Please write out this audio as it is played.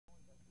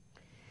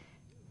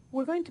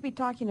We're going to be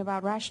talking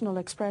about rational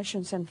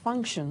expressions and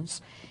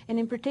functions, and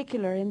in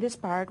particular, in this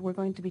part, we're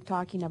going to be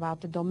talking about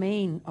the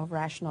domain of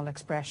rational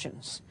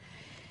expressions.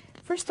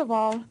 First of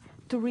all,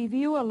 to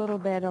review a little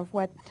bit of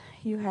what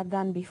you have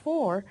done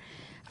before,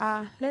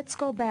 let's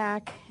go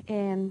back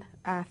and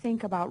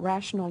think about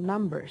rational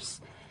numbers.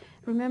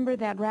 Remember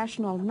that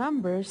rational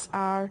numbers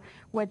are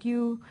what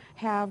you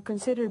have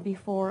considered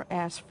before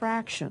as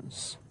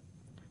fractions.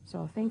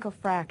 So think of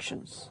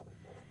fractions.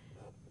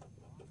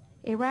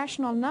 A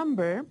rational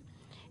number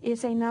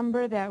is a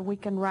number that we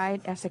can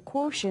write as a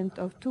quotient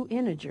of two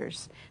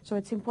integers. So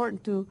it's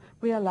important to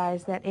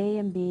realize that a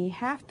and b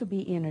have to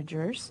be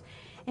integers,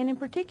 and in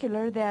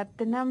particular that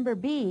the number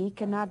b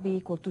cannot be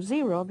equal to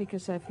 0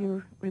 because if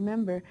you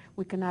remember,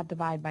 we cannot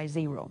divide by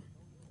 0.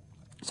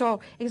 So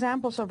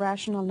examples of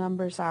rational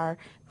numbers are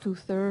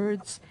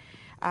 2/3,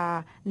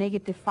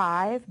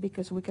 -5,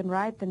 because we can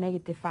write the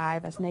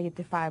 -5 as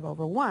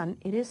 -5/1.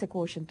 It is a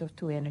quotient of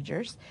two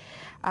integers.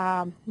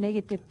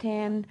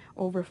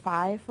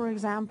 -10/5, for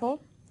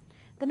example.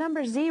 The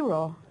number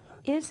 0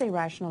 is a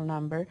rational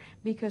number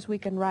because we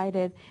can write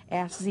it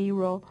as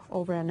 0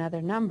 over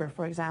another number,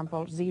 for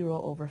example,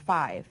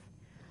 0/5.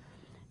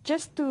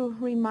 Just to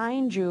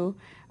remind you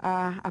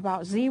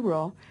about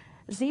 0,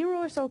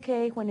 0 is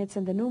okay when it's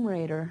in the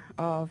numerator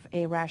of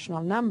a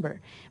rational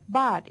number.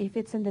 But if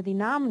it's in the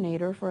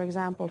denominator, for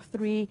example,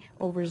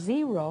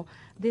 3/0,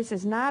 this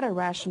is not a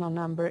rational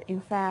number.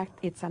 In fact,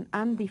 it's an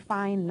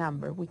undefined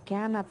number. We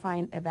cannot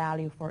find a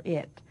value for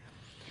it.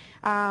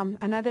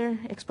 Another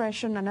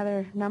expression,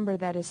 another number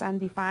that is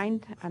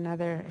undefined,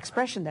 another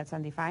expression that's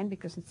undefined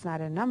because it's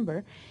not a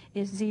number,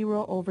 is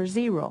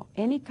 0/0.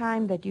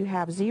 Anytime that you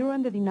have 0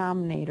 in the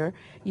denominator,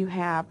 you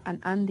have an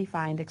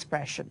undefined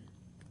expression.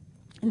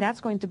 And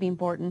that's going to be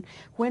important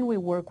when we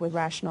work with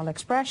rational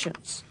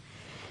expressions.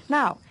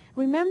 Now,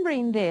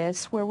 remembering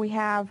this, where we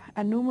have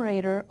a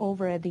numerator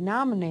over a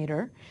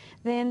denominator,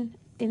 then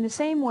in the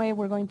same way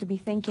we're going to be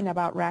thinking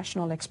about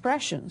rational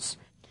expressions.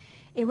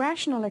 A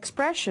rational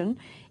expression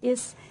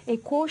is a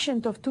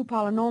quotient of two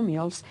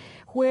polynomials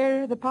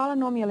where the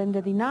polynomial in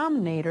the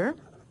denominator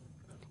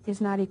is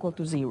not equal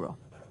to 0.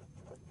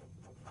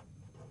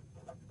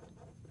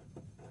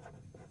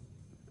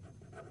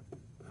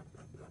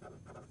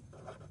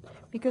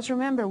 Because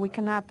remember, we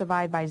cannot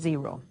divide by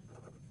 0.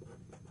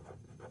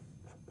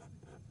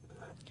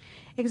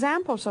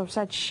 Examples of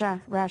such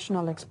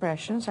rational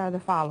expressions are the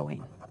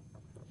following.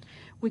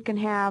 We can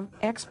have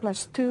x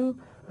plus 2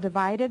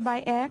 divided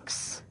by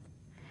x.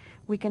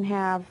 We can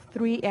have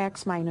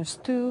 3x minus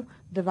 2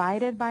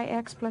 divided by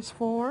x plus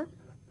 4.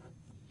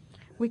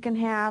 We can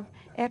have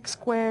x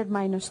squared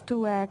minus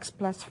 2x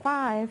plus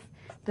 5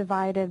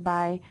 divided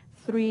by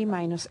 3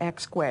 minus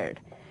x squared.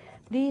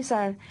 These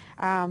are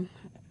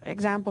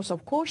examples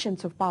of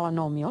quotients of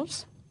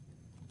polynomials.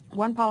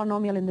 One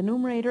polynomial in the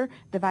numerator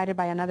divided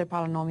by another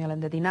polynomial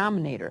in the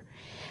denominator.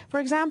 For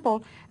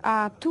example,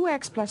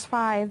 2x plus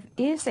 5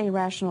 is a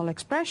rational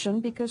expression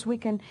because we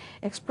can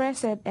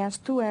express it as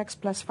 2x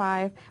plus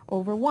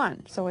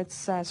 5/1. So it's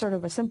sort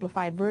of a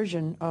simplified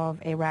version of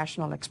a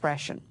rational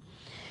expression.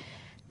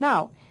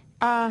 Now,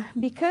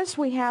 because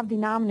we have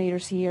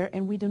denominators here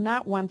and we do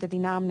not want the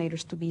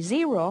denominators to be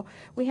 0,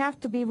 we have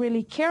to be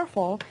really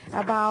careful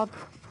about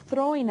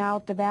throwing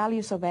out the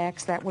values of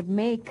x that would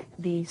make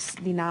these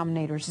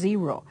denominators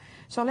 0.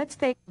 So let's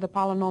take the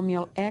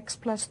polynomial x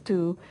plus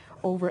 2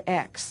 over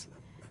x.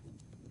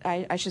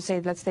 I should say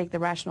let's take the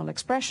rational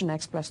expression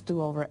x plus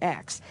 2 over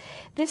x.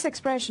 This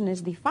expression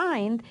is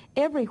defined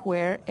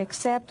everywhere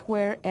except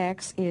where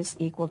x is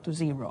equal to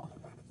 0.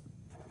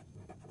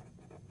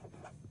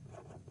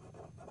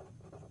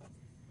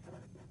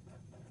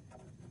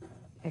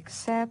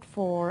 Except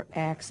for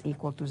x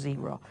equal to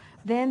 0.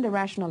 Then the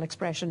rational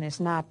expression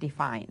is not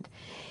defined.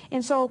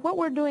 And so what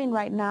we're doing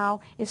right now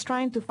is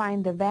trying to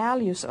find the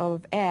values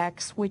of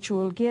x which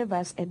will give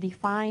us a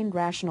defined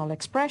rational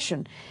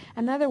expression.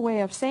 Another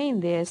way of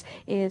saying this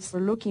is we're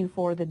looking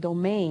for the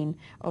domain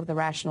of the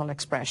rational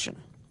expression.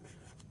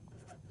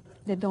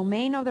 The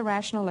domain of the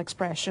rational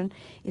expression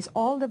is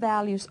all the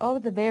values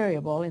of the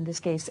variable, in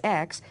this case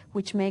x,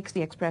 which makes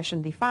the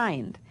expression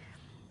defined.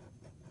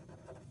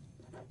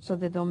 So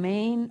the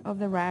domain of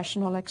the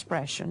rational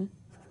expression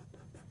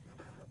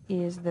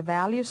is the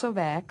values of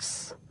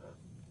x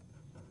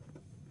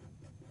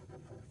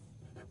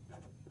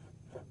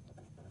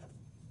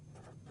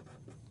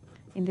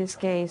in this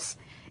case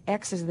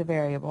x is the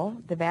variable,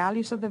 the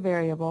values of the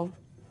variable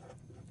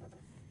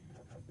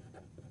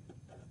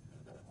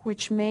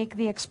which make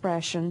the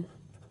expression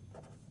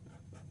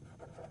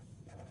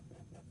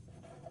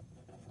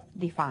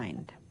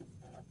defined.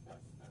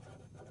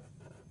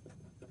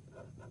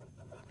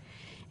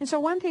 And so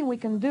one thing we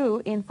can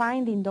do in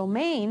finding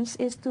domains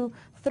is to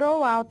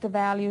throw out the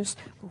values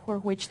for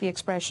which the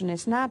expression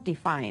is not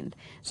defined.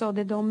 So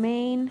the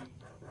domain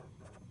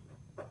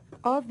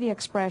of the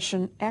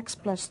expression x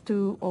plus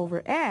 2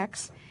 over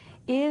x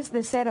is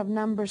the set of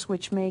numbers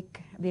which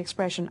make the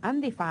expression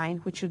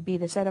undefined, which would be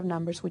the set of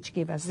numbers which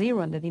give us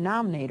 0 in the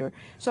denominator.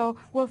 So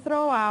we'll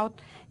throw out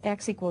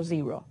x equals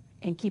 0.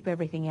 and keep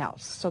everything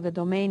else. So the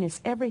domain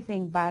is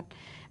everything but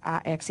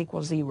x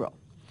equals 0.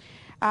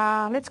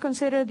 Let's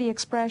consider the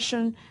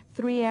expression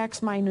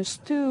 3x minus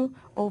 2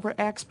 over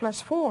x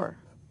plus 4.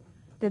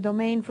 The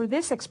domain for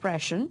this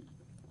expression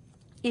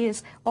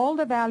is all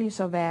the values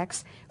of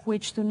x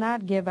which do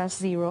not give us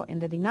 0 in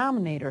the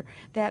denominator.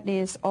 That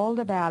is, all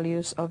the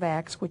values of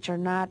x which are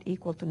not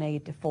equal to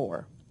negative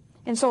 4,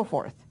 and so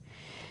forth.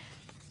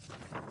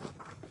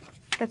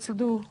 Let's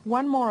do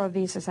one more of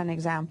these as an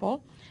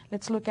example.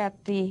 Let's look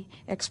at the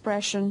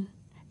expression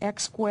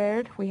x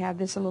squared. We had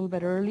this a little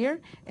bit earlier.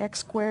 X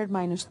squared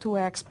minus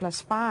 2x plus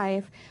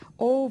 5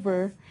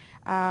 over,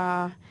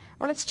 or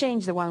let's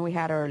change the one we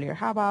had earlier.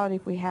 How about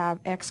if we have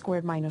x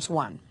squared minus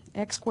 1?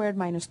 X squared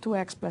minus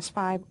 2x plus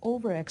 5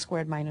 over x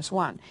squared minus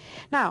 1.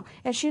 Now,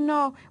 as you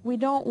know, we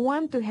don't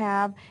want to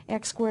have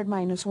x squared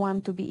minus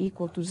 1 to be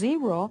equal to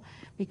 0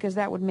 because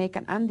that would make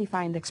an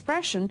undefined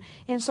expression.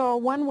 And so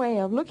one way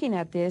of looking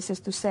at this is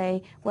to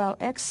say, well,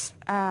 x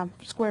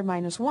squared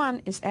minus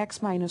 1 is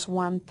x minus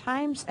 1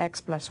 times x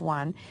plus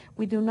 1.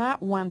 We do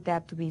not want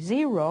that to be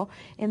 0,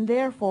 and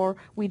therefore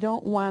we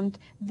don't want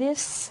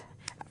this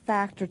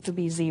factor to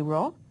be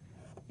 0.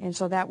 And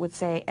so that would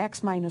say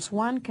x minus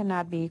 1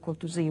 cannot be equal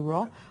to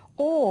 0,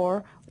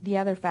 or the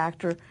other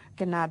factor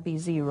cannot be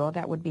 0.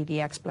 That would be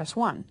the x plus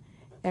 1.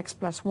 X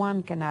plus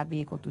 1 cannot be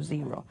equal to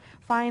 0.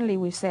 Finally,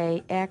 we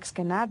say x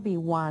cannot be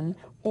 1,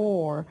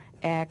 or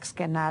x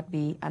cannot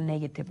be a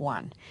negative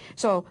 1.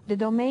 So the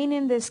domain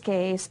in this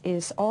case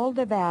is all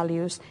the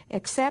values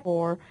except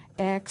for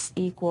x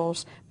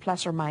equals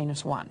plus or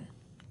minus 1.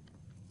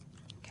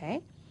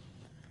 Okay?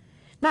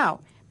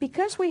 Now,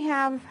 because we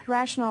have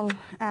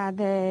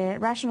the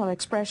rational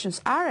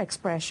expressions are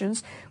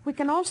expressions, we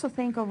can also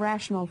think of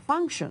rational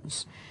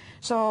functions.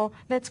 So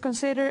let's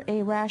consider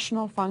a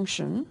rational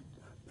function.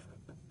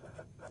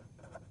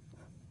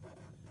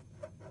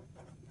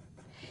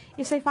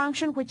 It's a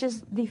function which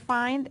is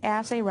defined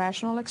as a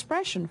rational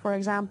expression. For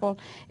example,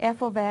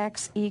 f of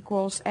x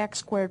equals x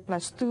squared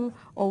plus 2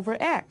 over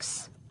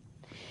x.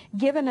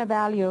 Given a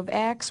value of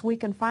x, we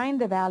can find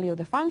the value of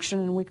the function,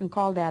 and we can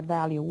call that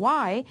value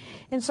y.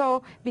 And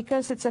so,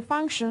 because it's a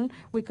function,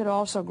 we could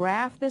also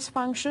graph this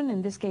function.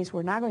 In this case,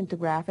 we're not going to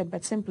graph it,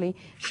 but simply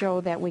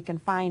show that we can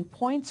find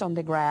points on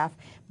the graph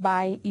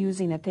by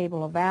using a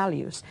table of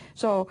values.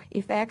 So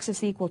if x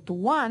is equal to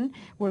 1,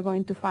 we're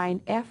going to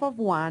find f of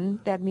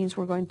 1. That means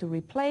we're going to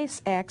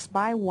replace x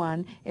by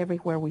 1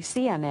 everywhere we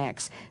see an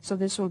x. So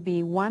this will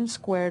be 1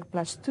 squared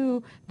plus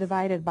 2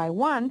 divided by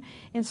 1.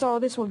 And so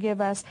this will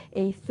give us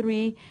a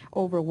 3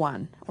 over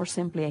 1, or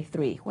simply a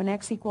 3. When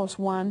x equals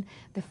 1,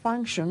 the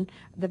function,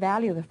 the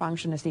value of the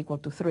function is equal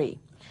to 3.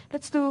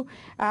 Let's do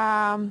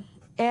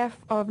f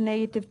of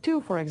negative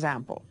 2, for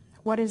example.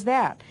 What is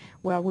that?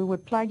 Well, we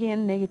would plug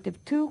in negative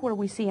 2 where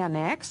we see an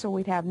x, so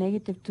we'd have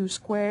negative 2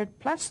 squared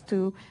plus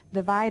 2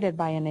 divided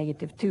by a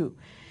negative 2.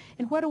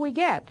 And what do we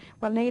get?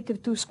 Well,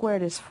 negative 2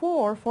 squared is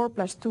 4. 4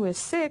 plus 2 is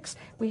 6.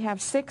 We have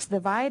 6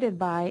 divided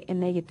by a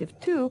negative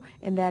 2,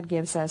 and that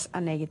gives us a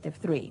negative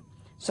 3.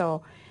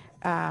 So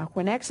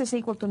when x is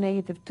equal to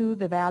negative 2,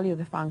 the value of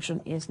the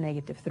function is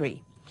negative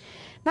 3.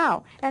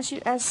 Now,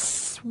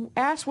 as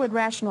with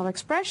rational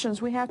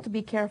expressions, we have to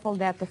be careful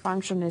that the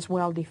function is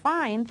well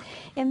defined,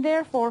 and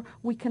therefore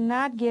we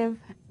cannot give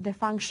the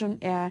function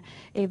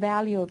a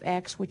value of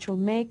x which will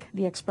make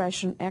the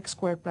expression x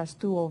squared plus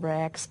 2 over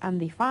x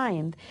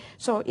undefined.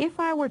 So if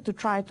I were to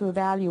try to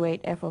evaluate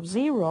f of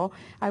 0,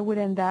 I would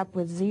end up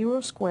with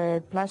 0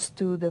 squared plus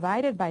 2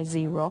 divided by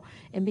 0,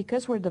 and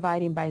because we're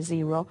dividing by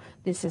 0,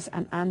 this is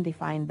an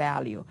undefined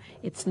value.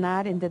 It's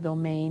not in the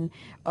domain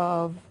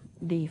of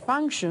the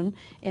function,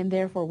 and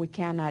therefore we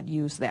cannot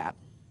use that.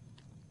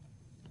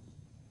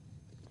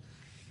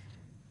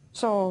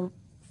 So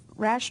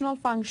rational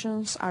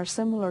functions are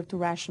similar to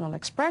rational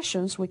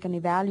expressions. We can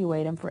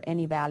evaluate them for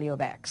any value of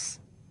x.